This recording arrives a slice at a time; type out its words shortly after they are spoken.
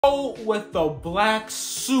With the black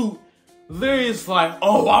suit, literally is like,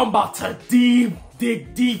 oh, I'm about to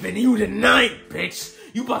dig deep in you tonight, bitch.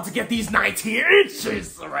 You about to get these 19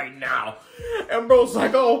 inches right now. And bro's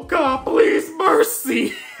like, oh God, please,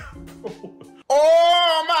 mercy.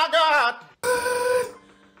 Oh my God.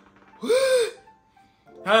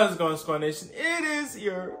 How's it going, Squad Nation? It is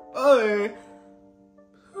your boy.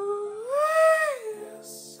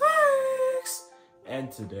 And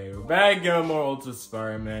today we're back again more Ultimate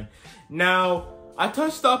Spider-Man. Now, I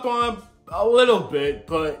touched up on a little bit,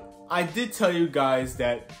 but I did tell you guys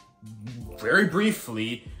that very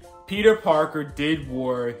briefly, Peter Parker did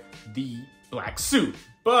wear the black suit.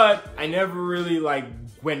 But I never really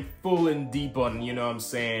went full and deep on, you know what I'm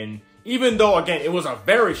saying? Even though, again, it was a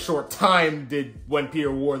very short time when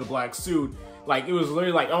Peter wore the black suit. Like, it was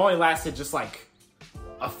literally it only lasted just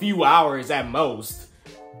a few hours at most.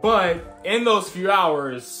 But in those few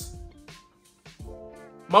hours,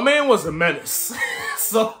 my man was a menace.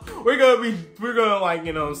 So we're gonna you know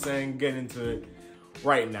what I'm saying, get into it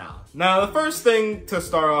right now. Now, the first thing to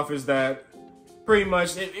start off is that pretty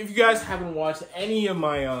much, if you guys haven't watched any of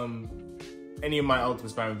my Ultimate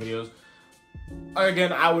Spider-Man videos,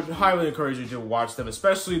 again, I would highly encourage you to watch them,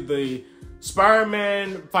 especially the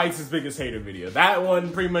Spider-Man Fights His Biggest Hater video. That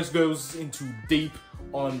one pretty much goes into deep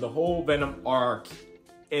on the whole Venom arc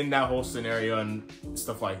in that whole scenario and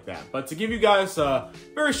stuff like that. But to give you guys a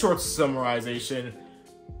very short summarization,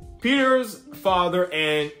 Peter's father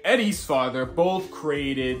and Eddie's father both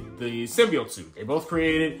created the symbiote suit. They both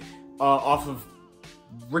created off of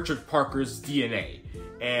Richard Parker's DNA.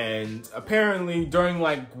 And apparently during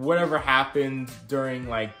whatever happened during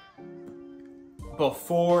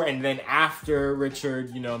before and then after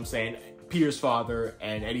Richard, you know what I'm saying, Peter's father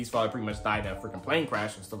and Eddie's father pretty much died in a freaking plane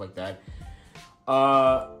crash and stuff like that.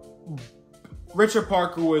 Richard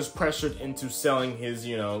Parker was pressured into selling his,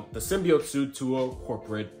 the symbiote suit to a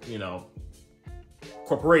corporate,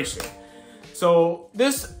 corporation. So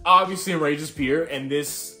this obviously enrages Peter, and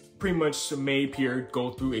this pretty much made Peter go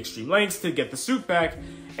through extreme lengths to get the suit back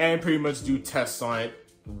and pretty much do tests on it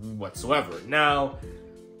whatsoever. Now,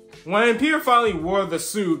 when Peter finally wore the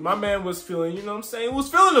suit, my man was feeling, you know what I'm saying, was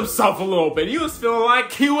feeling himself a little bit. He was feeling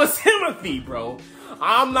like he was Timothy, bro.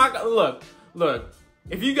 I'm not gonna, look,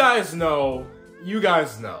 if you guys know, you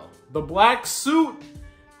guys know. The black suit,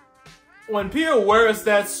 when Peter wears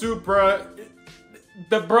that suit, bro,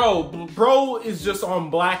 bro is just on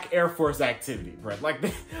black Air Force activity, bro.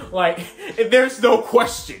 There's no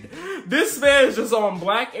question. This man is just on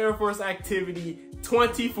black Air Force activity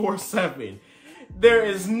 24/7. There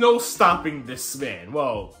is no stopping this man.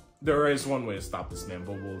 Well, there is one way to stop this man,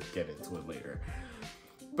 but we'll get into it later.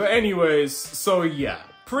 But anyways, so yeah,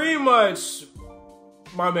 pretty much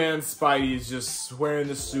my man Spidey is just wearing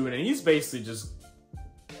the suit, and he's basically just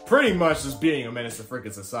pretty much just being a menace to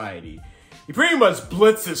freaking society. He pretty much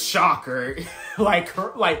blitzes Shocker.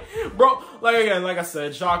 Bro, again, like I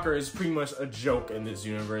said, Shocker is pretty much a joke in this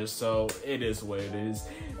universe, so it is what it is.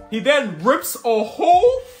 He then rips a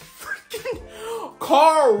whole freaking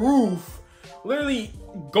car roof, literally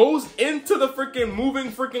goes into the freaking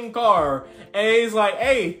moving freaking car, and he's like,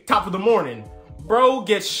 hey, top of the morning. Bro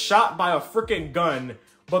gets shot by a freaking gun,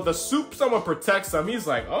 but the suit someone protects him. He's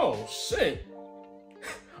like, oh shit,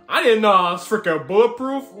 I didn't know I was freaking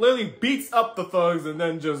bulletproof. Literally beats up the thugs and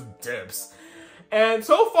then just dips. And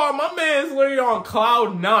so far, my man is literally on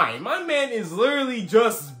cloud 9. My man is literally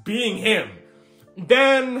just being him.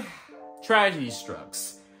 Then tragedy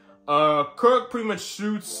strikes. Kirk pretty much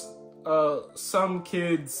shoots some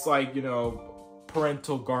kids,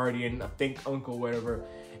 parental guardian, I think uncle, whatever.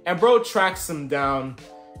 And bro tracks him down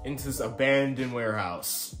into this abandoned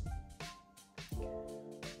warehouse.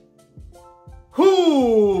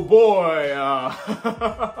 Whoo, boy!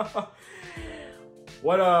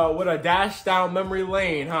 What a dash down memory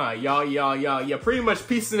lane, huh? Y'all pretty much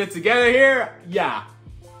piecing it together here? Yeah.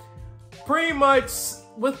 Pretty much,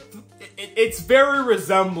 it's very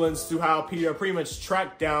resemblance to how Peter pretty much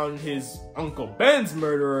tracked down his Uncle Ben's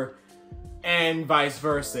murderer, and vice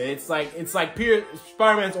versa. It's like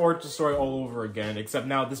Spider-Man's origin story all over again, except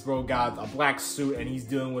now this bro got a black suit and he's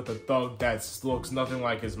dealing with a thug that looks nothing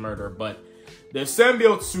like his murderer, but the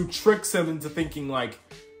symbiote suit tricks him into thinking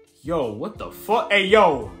yo, what the fuck? Hey,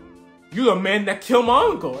 yo, you the man that killed my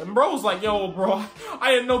uncle. And bro's like, yo, bro, I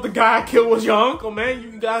didn't know the guy I killed was your uncle, man.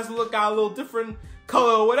 You guys look out a little different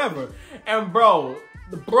color or whatever. And bro,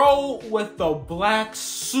 the bro with the black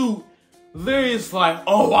suit literally is like,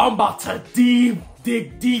 oh, I'm about to dig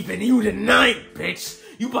deep in you tonight, bitch.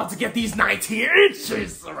 You about to get these 19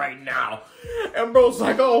 inches right now. And bro's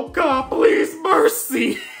like, oh God, please,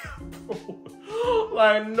 mercy.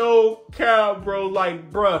 Like, no cap, bro.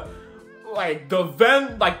 Like, bruh. Like, the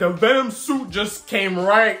Venom suit just came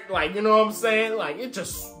right. Like, you know what I'm saying? Like, it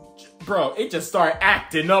just started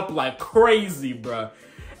acting up like crazy, bruh.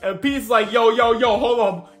 And Pete's like, yo, hold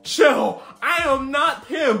on, chill. I am not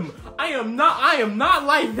him. I am not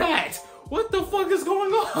like that. What the fuck is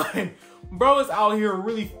going on? Bro is out here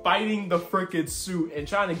really fighting the frickin' suit and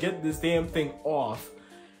trying to get this damn thing off.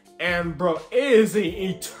 And bro, it is an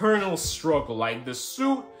eternal struggle. Like, the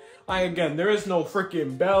suit, like, again, there is no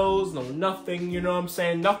frickin' bells, no nothing, you know what I'm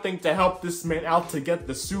saying? Nothing to help this man out to get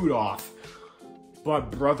the suit off. But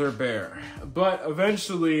Brother Bear. But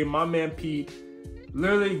eventually, my man Pete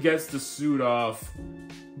literally gets the suit off,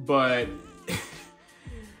 but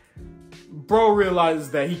bro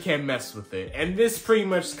realizes that he can't mess with it. And this pretty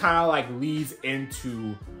much kind of like leads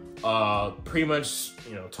into pretty much,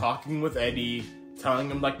 you know, talking with Eddie, telling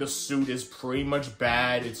him like the suit is pretty much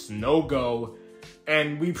bad, it's no go,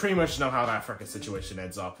 and we pretty much know how that frickin' situation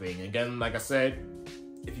ends up being. Again, like I said,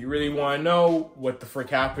 if you really want to know what the frick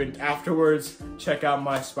happened afterwards, check out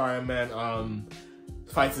my Spider-Man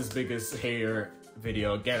Fights His Biggest Hater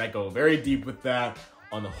video. Again, I go very deep with that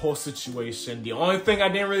on the whole situation. The only thing I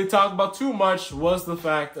didn't really talk about too much was the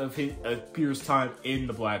fact of Peter's time in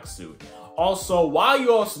the black suit. Also, while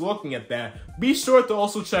you're also looking at that, be sure to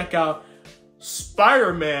also check out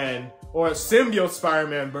Spider-Man, or Symbiote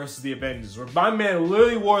Spider-Man versus the Avengers, where my man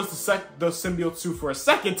literally wore the symbiote suit for a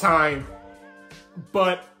second time,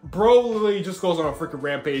 but bro literally just goes on a freaking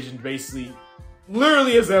rampage and basically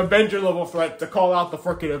literally is an Avenger level threat to call out the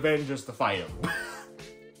freaking Avengers to fight him.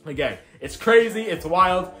 Again, it's crazy, it's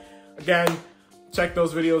wild. Again, check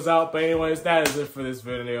those videos out. But anyways, that is it for this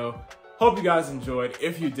video. Hope you guys enjoyed.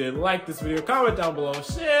 If you did, like this video, comment down below,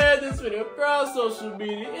 share this video across social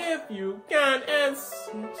media if you can, and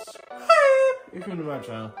subscribe if you're new to my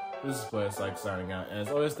channel. This is Player Psych signing out, and as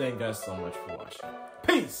always, thank you guys so much for watching.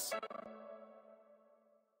 Peace!